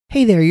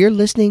Hey there, you're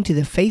listening to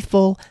the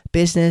Faithful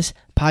Business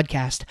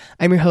Podcast.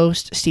 I'm your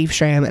host, Steve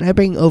Schramm, and I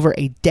bring over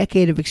a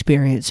decade of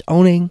experience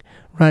owning,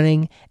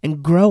 running,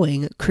 and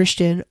growing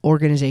Christian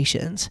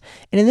organizations.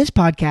 And in this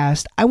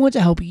podcast, I want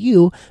to help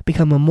you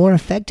become a more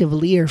effective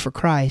leader for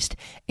Christ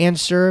and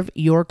serve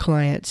your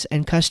clients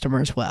and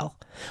customers well.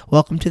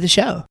 Welcome to the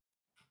show.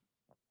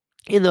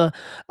 In the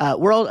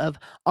world of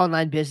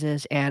online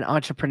business and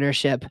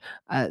entrepreneurship,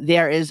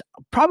 there is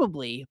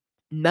probably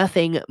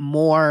nothing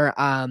more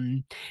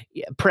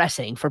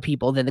pressing for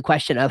people than the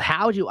question of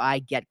how do I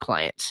get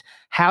clients?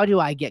 How do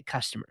I get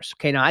customers?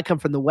 Okay, now I come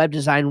from the web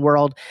design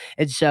world,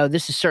 and so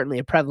this is certainly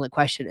a prevalent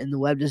question in the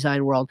web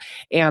design world.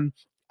 And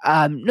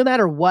no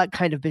matter what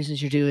kind of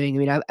business you're doing, I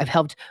mean, I've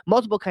helped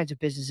multiple kinds of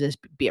businesses,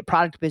 be it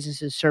product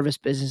businesses, service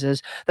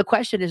businesses. The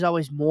question is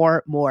always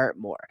more.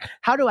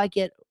 How do I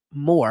get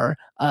more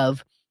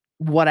of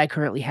what I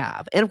currently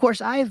have? And of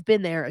course, I've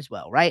been there as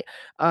well, right?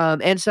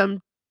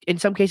 And in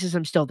some cases,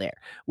 I'm still there,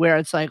 where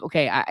it's like,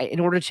 okay,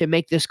 in order to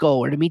make this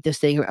goal or to meet this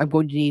thing, I'm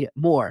going to need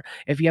more.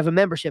 If you have a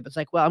membership, it's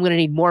like, well, I'm going to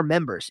need more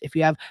members. If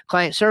you have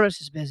client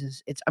services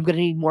business, I'm going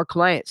to need more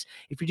clients.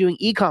 If you're doing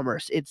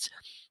e-commerce,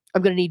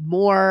 I'm going to need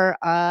more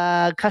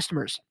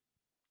customers.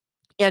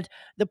 And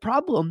the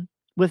problem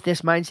with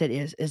this mindset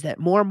is that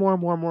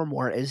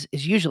more is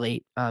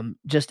usually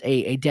just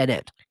a dead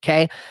end.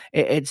 Okay,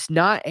 it's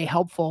not a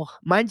helpful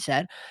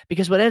mindset,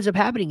 because what ends up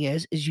happening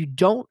is you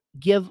don't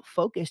give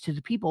focus to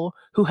the people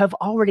who have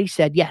already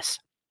said yes.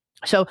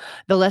 So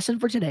the lesson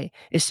for today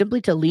is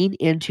simply to lean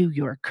into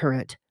your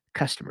current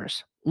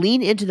customers.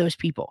 Lean into those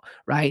people,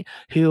 right,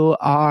 who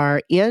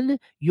are in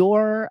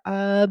your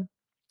um,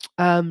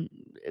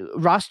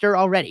 roster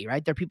already,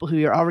 right? They're people who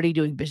you're already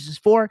doing business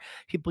for,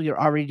 people you're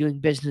already doing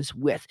business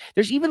with.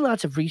 There's even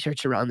lots of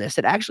research around this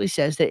that actually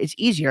says that it's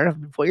easier. If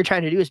what you're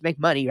trying to do is make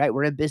money, right?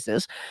 We're in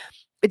business.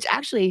 It's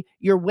actually,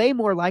 you're way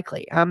more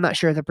likely. I'm not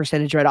sure the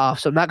percentage right off,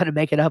 so I'm not going to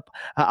make it up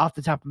off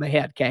the top of my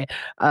head. Okay.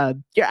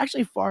 You're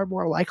actually far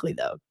more likely,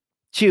 though,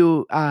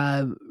 to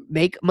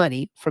make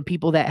money from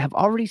people that have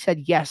already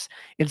said yes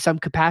in some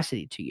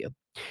capacity to you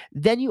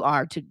than you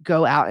are to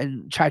go out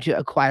and try to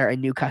acquire a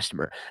new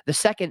customer. The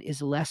second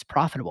is less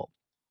profitable.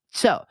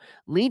 So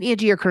lean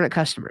into your current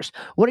customers.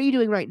 What are you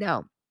doing right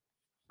now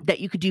that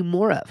you could do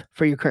more of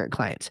for your current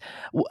clients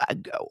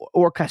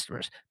or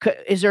customers?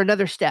 Is there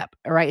another step?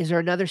 All right. Is there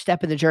another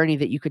step in the journey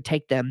that you could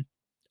take them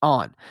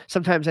on?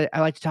 Sometimes I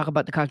like to talk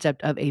about the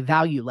concept of a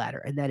value ladder,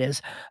 and that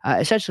is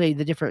essentially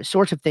the different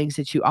sorts of things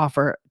that you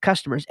offer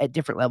customers at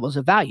different levels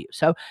of value.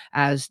 So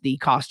as the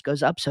cost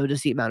goes up, so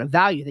does the amount of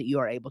value that you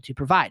are able to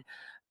provide.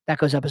 That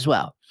goes up as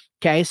well.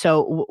 Okay,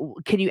 so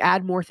can you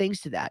add more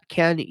things to that?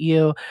 Can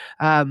you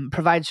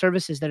provide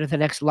services that are the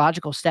next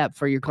logical step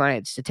for your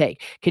clients to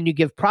take? Can you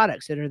give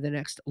products that are the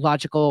next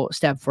logical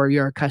step for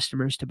your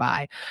customers to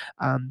buy?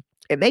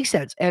 It makes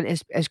sense. And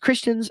as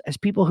Christians, as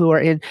people who are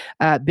in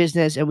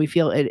business, and we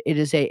feel it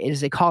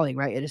is a calling,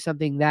 right? It is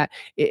something that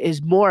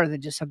is more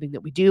than just something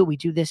that we do. We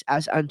do this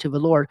as unto the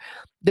Lord.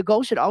 The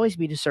goal should always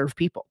be to serve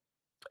people.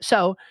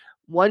 So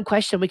one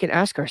question we can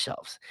ask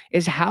ourselves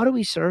is, how do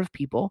we serve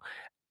people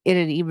in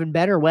an even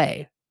better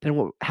way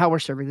than how we're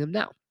serving them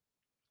now?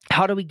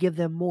 How do we give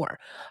them more?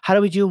 How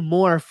do we do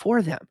more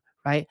for them,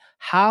 right?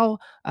 How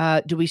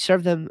do we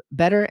serve them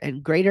better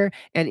and greater?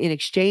 And in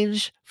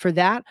exchange for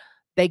that,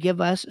 they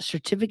give us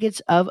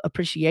certificates of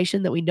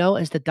appreciation that we know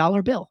as the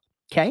dollar bill.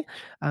 Okay.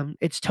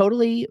 It's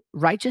totally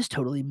righteous,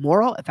 totally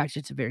moral. In fact,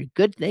 it's a very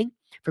good thing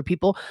for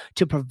people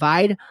to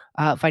provide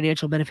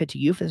financial benefit to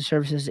you for the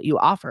services that you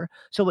offer.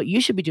 So what you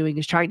should be doing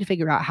is trying to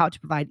figure out how to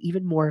provide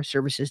even more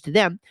services to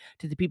them,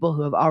 to the people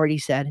who have already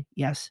said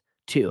yes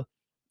to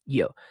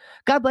you.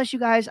 God bless you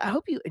guys. I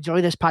hope you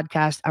enjoy this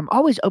podcast. I'm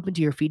always open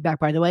to your feedback,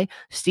 by the way.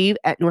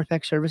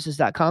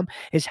 Steve@northmexservices.com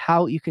is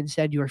how you can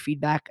send your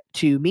feedback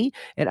to me,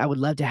 and I would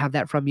love to have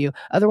that from you.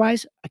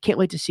 Otherwise, I can't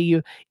wait to see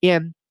you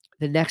in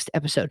the next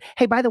episode.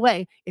 Hey, by the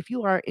way, if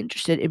you are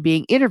interested in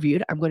being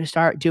interviewed, I'm going to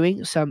start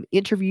doing some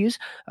interviews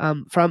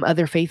from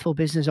other faithful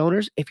business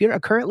owners. If you're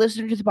a current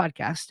listener to the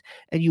podcast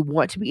and you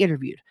want to be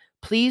interviewed,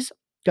 please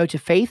go to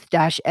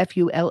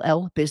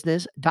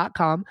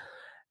faith-fullbusiness.com,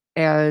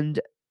 and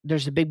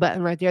there's a big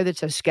button right there that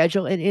says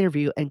schedule an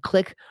interview, and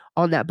click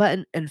on that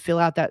button and fill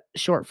out that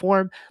short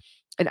form.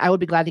 And I would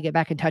be glad to get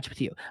back in touch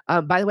with you.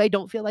 By the way,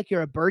 don't feel like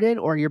you're a burden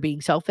or you're being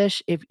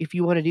selfish if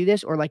you want to do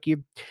this, or like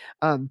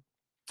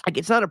like,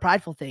 it's not a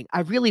prideful thing. I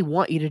really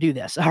want you to do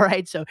this. All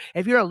right. So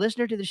if you're a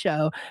listener to the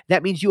show,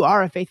 that means you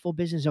are a faithful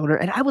business owner.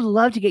 And I would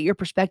love to get your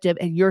perspective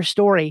and your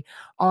story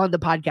on the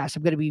podcast.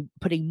 I'm going to be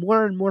putting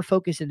more and more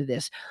focus into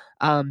this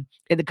in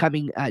the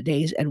coming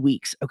days and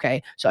weeks.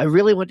 Okay. So I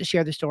really want to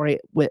share the story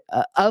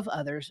of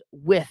others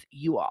with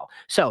you all.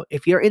 So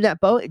if you're in that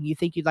boat and you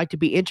think you'd like to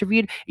be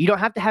interviewed, you don't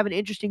have to have an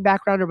interesting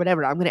background or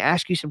whatever. I'm going to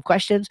ask you some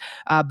questions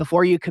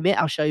before you commit.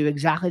 I'll show you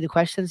exactly the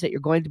questions that you're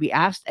going to be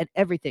asked and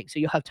everything. So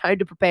you'll have time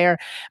to prepare.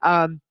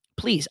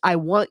 Please, I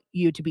want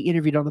you to be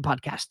interviewed on the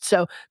podcast.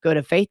 So go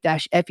to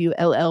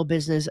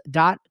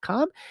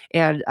faith-fullbusiness.com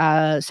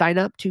and sign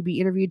up to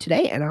be interviewed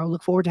today. And I'll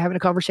look forward to having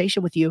a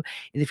conversation with you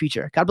in the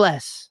future. God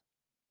bless.